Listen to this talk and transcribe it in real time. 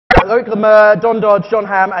Loic Lemur, Don Dodge, John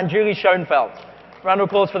Hamm, and Julie Schoenfeld. Round of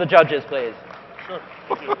applause for the judges, please. Sure.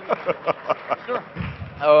 Sure.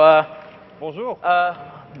 Oh, Bonjour.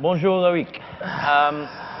 Bonjour, Loic.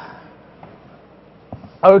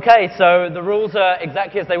 Okay, so the rules are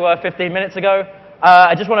exactly as they were 15 minutes ago.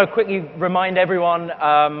 I just want to quickly remind everyone,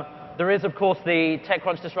 there is, of course, the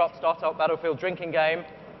TechCrunch Disrupt Startup Battlefield drinking game.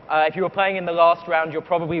 If you were playing in the last round, you're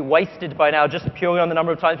probably wasted by now just purely on the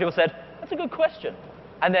number of times people said, that's a good question,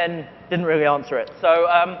 and then didn't really answer it. So,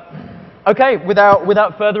 okay,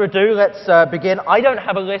 without further ado, let's begin. I don't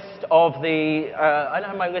have a list of I don't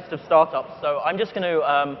have my list of startups, so I'm just going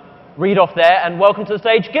to read off there, and welcome to the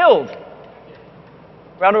stage, GILD.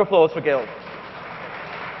 Round of applause for GILD.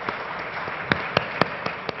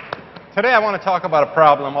 Today I want to talk about a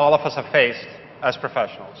problem all of us have faced as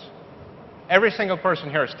professionals. Every single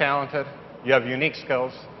person here is talented. You have unique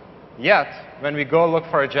skills. Yet, when we go look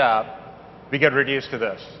for a job, we get reduced to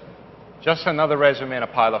this. Just another resume and a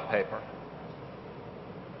pile of paper.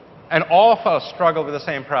 And all of us struggle with the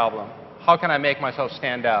same problem. How can I make myself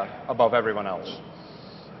stand out above everyone else?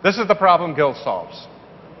 This is the problem GILD solves.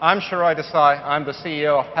 I'm Shiroy Desai. I'm the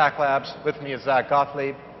CEO of Pack Labs. With me is Zach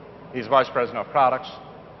Gottlieb. He's Vice President of Products.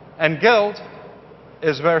 And GILD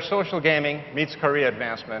is where social gaming meets career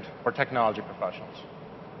advancement for technology professionals.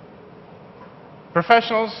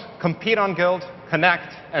 Professionals compete on GILD,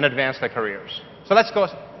 connect, and advance their careers. So let's go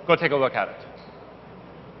take a look at it.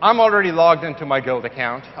 I'm already logged into my GILD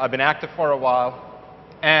account. I've been active for a while.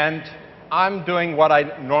 And I'm doing what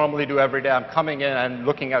I normally do every day. I'm coming in and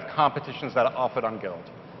looking at competitions that are offered on GILD.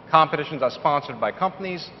 Competitions are sponsored by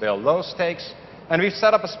companies. They're low stakes. And we've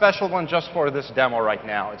set up a special one just for this demo right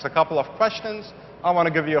now. It's a couple of questions. I want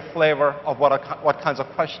to give you a flavor of what kinds of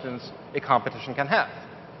questions a competition can have.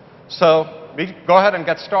 So we go ahead and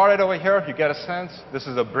get started over here. You get a sense. This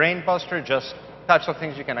is a brain buster, just types of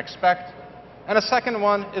things you can expect. And a second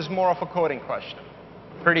one is more of a coding question.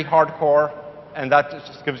 Pretty hardcore. And that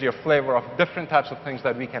just gives you a flavor of different types of things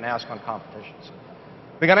that we can ask on competitions.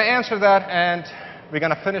 We're going to answer that, and we're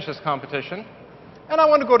going to finish this competition. And I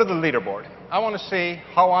want to go to the leaderboard. I want to see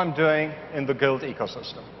how I'm doing in the GILD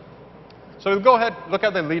ecosystem. So we'll go ahead, look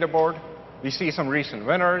at the leaderboard. We see some recent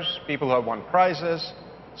winners, people who have won prizes.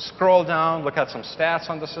 Scroll down, look at some stats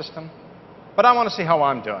on the system. But I want to see how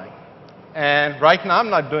I'm doing. And right now, I'm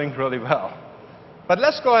not doing really well. But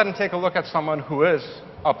let's go ahead and take a look at someone who is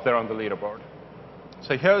up there on the leaderboard.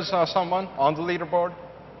 So here's someone on the leaderboard.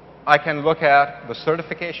 I can look at the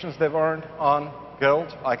certifications they've earned on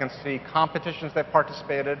GILD. I can see competitions they've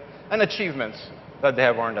participated and achievements that they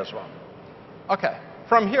have earned as well. OK,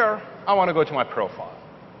 from here, I want to go to my profile.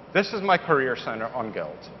 This is my career center on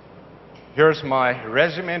GILD. Here's my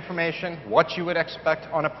resume information, what you would expect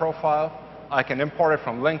on a profile. I can import it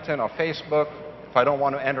from LinkedIn or Facebook if I don't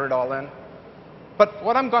want to enter it all in. But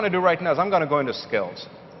what I'm going to do right now is I'm going to go into skills.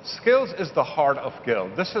 Skills is the heart of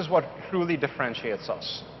GILD. This is what truly differentiates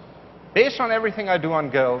us. Based on everything I do on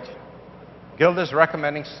GILD, GILD is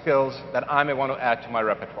recommending skills that I may want to add to my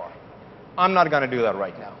repertoire. I'm not going to do that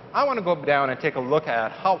right now. I want to go down and take a look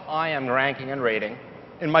at how I am ranking and rating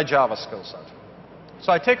in my Java skill set.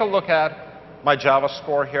 So I take a look at my Java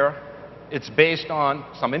score here. It's based on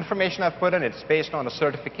some information I've put in. It's based on a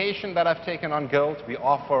certification that I've taken on GILD. We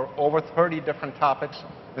offer over 30 different topics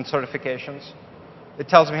and certifications. It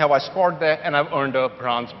tells me how I scored there, and I've earned a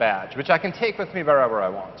bronze badge, which I can take with me wherever I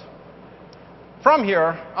want. From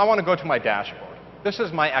here, I want to go to my dashboard. This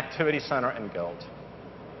is my activity center in GILD.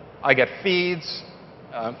 I get feeds.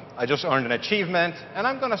 I just earned an achievement. And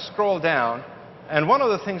I'm going to scroll down. And one of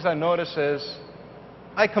the things I notice is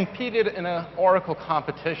I competed in an Oracle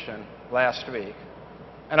competition last week.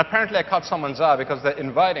 And apparently, I caught someone's eye because they're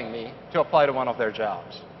inviting me to apply to one of their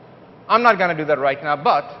jobs. I'm not going to do that right now,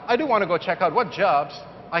 but I do want to go check out what jobs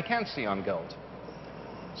I can see on GILD.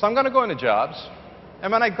 So I'm going to go into jobs.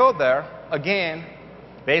 And when I go there, again,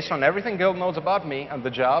 based on everything GILD knows about me and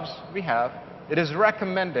the jobs we have, it is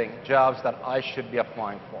recommending jobs that I should be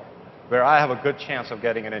applying for, where I have a good chance of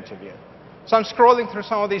getting an interview. So I'm scrolling through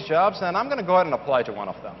some of these jobs, and I'm going to go ahead and apply to one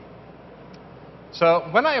of them. So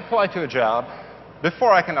when I apply to a job,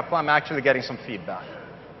 before I can apply, I'm actually getting some feedback.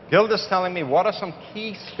 GILD is telling me what are some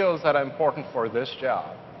key skills that are important for this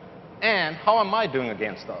job, and how am I doing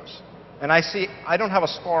against those. And I see I don't have a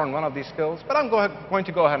score on one of these skills, but I'm going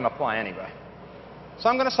to go ahead and apply anyway. So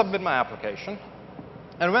I'm going to submit my application.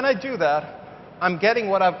 And when I do that, I'm getting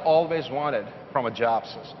what I've always wanted from a job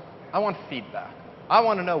system. I want feedback. I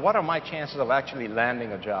want to know what are my chances of actually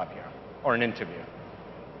landing a job here or an interview.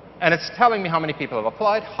 And it's telling me how many people have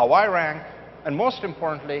applied, how I rank, and most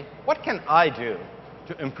importantly, what can I do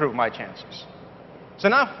to improve my chances. So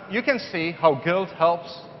now you can see how GILD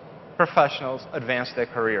helps professionals advance their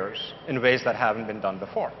careers in ways that haven't been done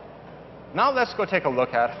before. Now let's go take a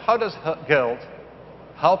look at how does GILD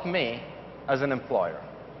help me as an employer.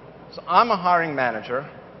 So I'm a hiring manager.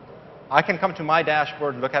 I can come to my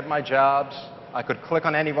dashboard, look at my jobs. I could click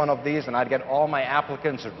on any one of these, and I'd get all my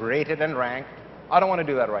applicants rated and ranked. I don't want to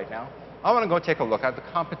do that right now. I want to go take a look at the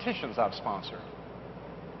competitions I've sponsored.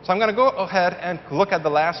 So I'm going to go ahead and look at the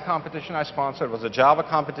last competition I sponsored. It was a Java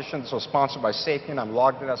competition. This was sponsored by Sapient. I'm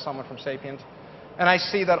logged in as someone from Sapient. And I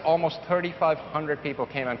see that almost 3,500 people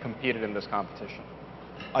came and competed in this competition.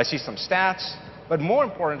 I see some stats, but more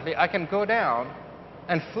importantly, I can go down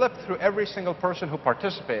and flip through every single person who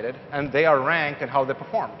participated, and they are ranked and how they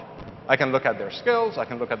performed. I can look at their skills. I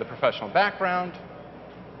can look at the professional background,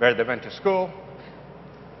 where they went to school.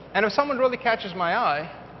 And if someone really catches my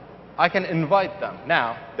eye, I can invite them.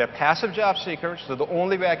 Now, they're passive job seekers, so the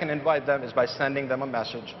only way I can invite them is by sending them a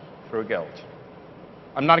message through GILD.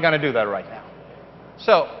 I'm not going to do that right now.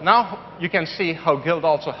 So now you can see how GILD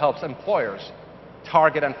also helps employers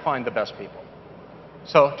target and find the best people.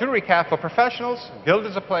 So to recap, for professionals, GILD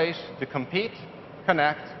is a place to compete,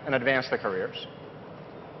 connect, and advance their careers.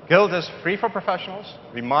 GILD is free for professionals.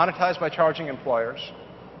 We monetize by charging employers.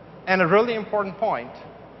 And a really important point,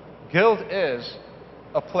 GILD is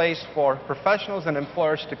a place for professionals and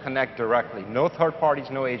employers to connect directly. No third parties,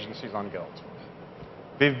 no agencies on GILD.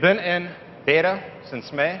 We've been in beta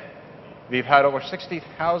since May. We've had over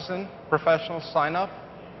 60,000 professionals sign up.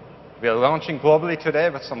 We are launching globally today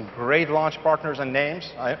with some great launch partners and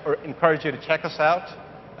names. I encourage you to check us out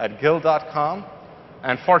at gild.com.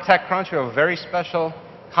 And for TechCrunch, we have a very special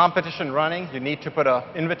competition running. You need to put an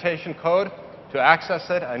invitation code to access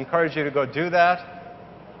it. I encourage you to go do that.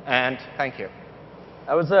 And thank you.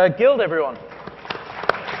 That was GILD, everyone.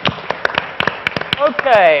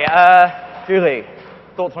 OK, Julie,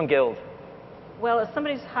 thoughts on GILD? Well, as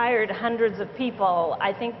somebody who's hired hundreds of people,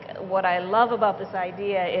 I think what I love about this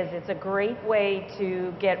idea is it's a great way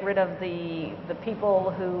to get rid of the people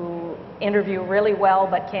who interview really well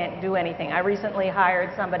but can't do anything. I recently hired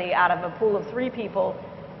somebody out of a pool of 3 people.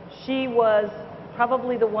 She was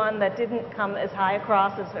probably the one that didn't come as high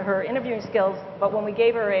across as her interviewing skills, but when we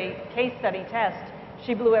gave her a case study test,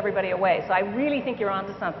 she blew everybody away. So I really think you're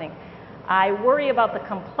onto something. I worry about the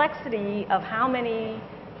complexity of how many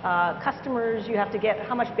customers you have to get,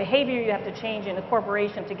 how much behavior you have to change in a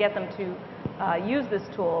corporation to get them to use this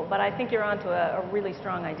tool. But I think you're onto a really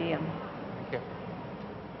strong idea. Thank you.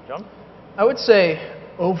 John? I would say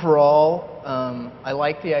overall, I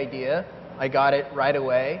like the idea. I got it right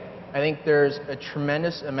away. I think there's a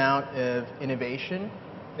tremendous amount of innovation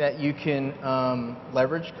that you can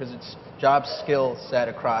leverage because its job skill set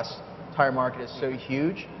across the entire market is so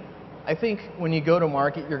huge. I think when you go to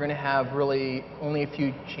market, you're going to have really only a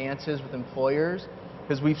few chances with employers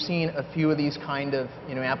because we've seen a few of these kind of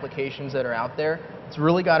applications that are out there. It's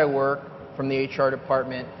really got to work from the HR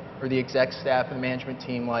department or the exec staff and the management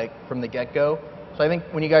team like from the get-go. So I think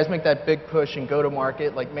when you guys make that big push and go to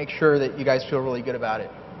market, like make sure that you guys feel really good about it.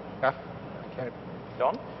 Yeah. Okay.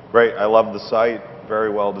 John? Great. I love the site.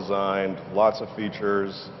 Very well designed. Lots of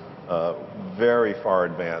features. Very far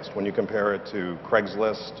advanced. When you compare it to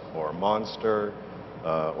Craigslist or Monster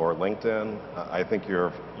or LinkedIn, I think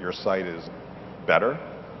your site is better.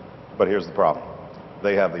 But here's the problem.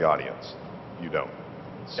 They have the audience. You don't.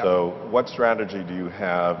 Yep. So what strategy do you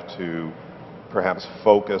have to perhaps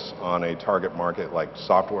focus on a target market like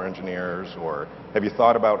software engineers? Or have you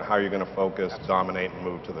thought about how you're going to focus, dominate, and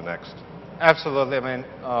move to the next? Absolutely. I mean,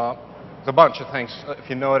 there's a bunch of things. If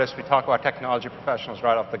you notice, we talk about technology professionals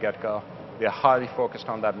right off the get-go. We are highly focused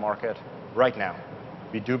on that market right now.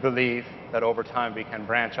 We do believe that over time we can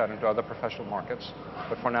branch out into other professional markets,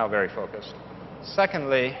 but for now, very focused.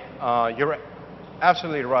 Secondly, you're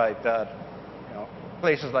absolutely right that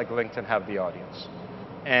places like LinkedIn have the audience.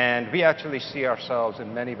 And we actually see ourselves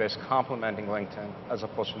in many ways complementing LinkedIn as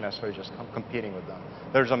opposed to necessarily just competing with them.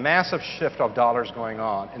 There's a massive shift of dollars going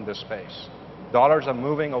on in this space. Dollars are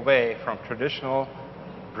moving away from traditional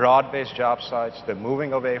broad-based job sites. They're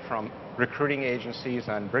moving away from recruiting agencies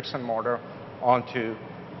and bricks and mortar onto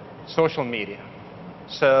social media.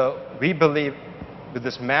 So we believe with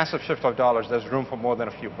this massive shift of dollars, there's room for more than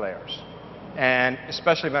a few players. And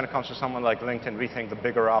especially when it comes to someone like LinkedIn, we think the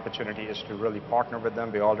bigger opportunity is to really partner with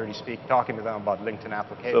them. We already talking to them about LinkedIn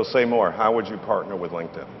applications. So say more. How would you partner with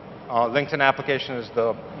LinkedIn? LinkedIn application is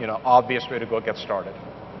the obvious way to go get started.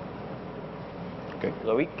 Okay.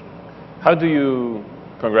 Loic? How do you,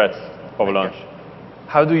 congrats for the launch.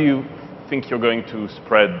 How do you think you're going to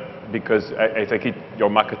spread? Because I take it your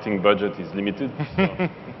marketing budget is limited. So.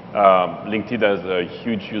 LinkedIn has a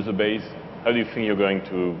huge user base. How do you think you're going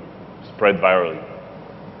to spread virally?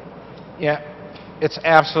 Yeah, it's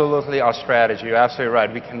absolutely our strategy. You're absolutely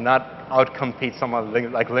right. We cannot outcompete someone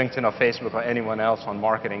like LinkedIn or Facebook or anyone else on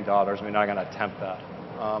marketing dollars. We're not going to attempt that.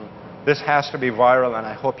 This has to be viral, and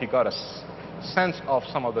I hope you got a sense of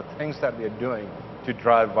some of the things that we are doing to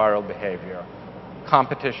drive viral behavior.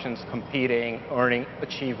 Competitions, competing, earning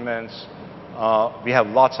achievements. We have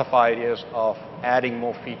lots of ideas of adding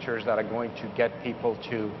more features that are going to get people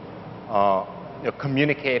to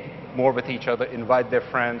communicate more with each other, invite their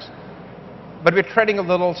friends. But we're treading a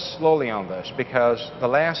little slowly on this because the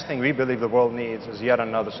last thing we believe the world needs is yet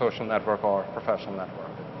another social network or professional network.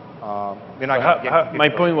 My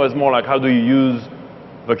point was more like, how do you use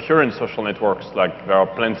the current social networks? Like there are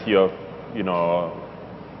plenty of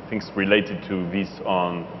things related to this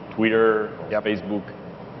on Twitter, yep. Facebook.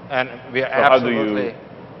 And we are absolutely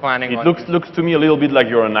planning on... It looks to me a little bit like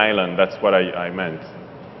you're an island. That's what I meant.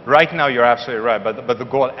 Right now, you're absolutely right, but the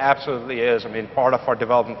goal absolutely is, I mean, part of our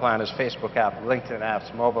development plan is Facebook app, LinkedIn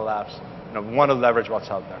apps, mobile apps. We want to leverage what's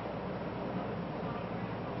out there.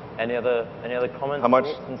 Any other comments? How much?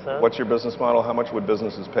 Concerns? What's your business model? How much would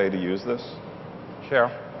businesses pay to use this? Sure.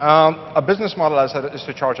 A business model, as I said, is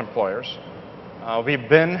to charge employers. We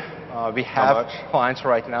have clients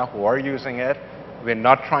right now who are using it. We're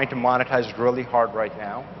not trying to monetize really hard right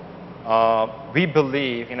now. We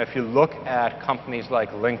believe, if you look at companies like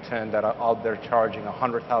LinkedIn that are out there charging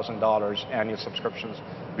 $100,000 annual subscriptions,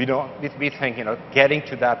 we think, getting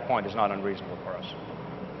to that point is not unreasonable for us.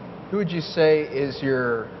 Who would you say is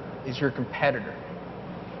your competitor?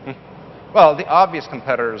 Well, the obvious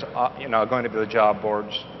competitors are going to be the job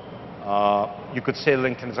boards. You could say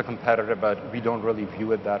LinkedIn is a competitor, but we don't really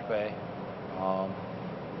view it that way.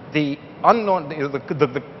 The unknown,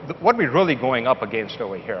 what we're really going up against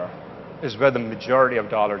over here is where the majority of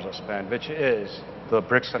dollars are spent, which is the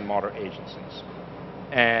bricks and mortar agencies.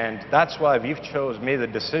 And that's why we've made the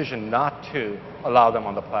decision not to allow them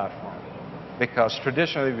on the platform. Because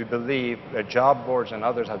traditionally we believe that job boards and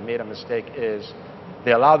others have made a mistake is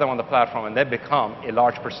they allow them on the platform and they become a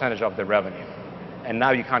large percentage of their revenue. And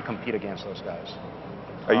now you can't compete against those guys.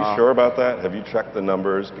 Are you sure about that? Have you checked the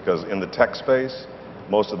numbers? Because in the tech space,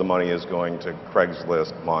 most of the money is going to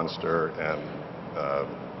Craigslist, Monster, and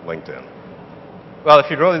LinkedIn. Well,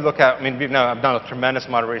 if you really look at, I've done a tremendous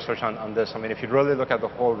amount of research on this. If you really look at the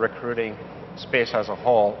whole recruiting space as a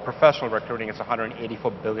whole, professional recruiting is a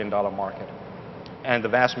 $184 billion market. And the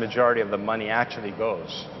vast majority of the money actually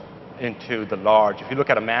goes into the large. If you look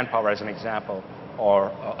at a Manpower as an example,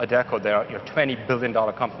 or Adecco, they are $20 billion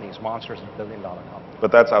companies. Monster is a $1 billion company.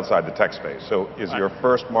 But that's outside the tech space. So is your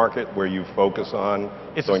first market where you focus on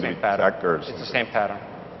going to be tech or? It's the same pattern.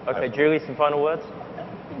 Okay, Julie, some final words?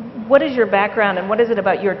 What is your background and what is it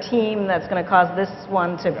about your team that's going to cause this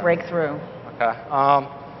one to break through? Okay.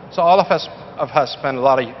 So all of us spent a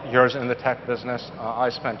lot of years in the tech business. I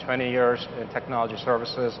spent 20 years in technology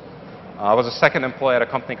services. I was a second employee at a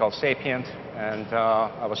company called Sapient, and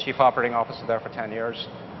I was chief operating officer there for 10 years,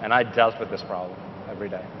 and I dealt with this problem every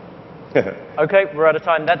day. Okay, we're out of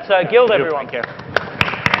time. That's GILD, everyone. Thank you.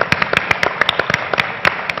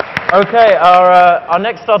 Okay, our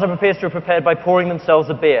next startup appears to have prepared by pouring themselves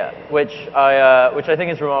a beer, which I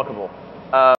think is remarkable.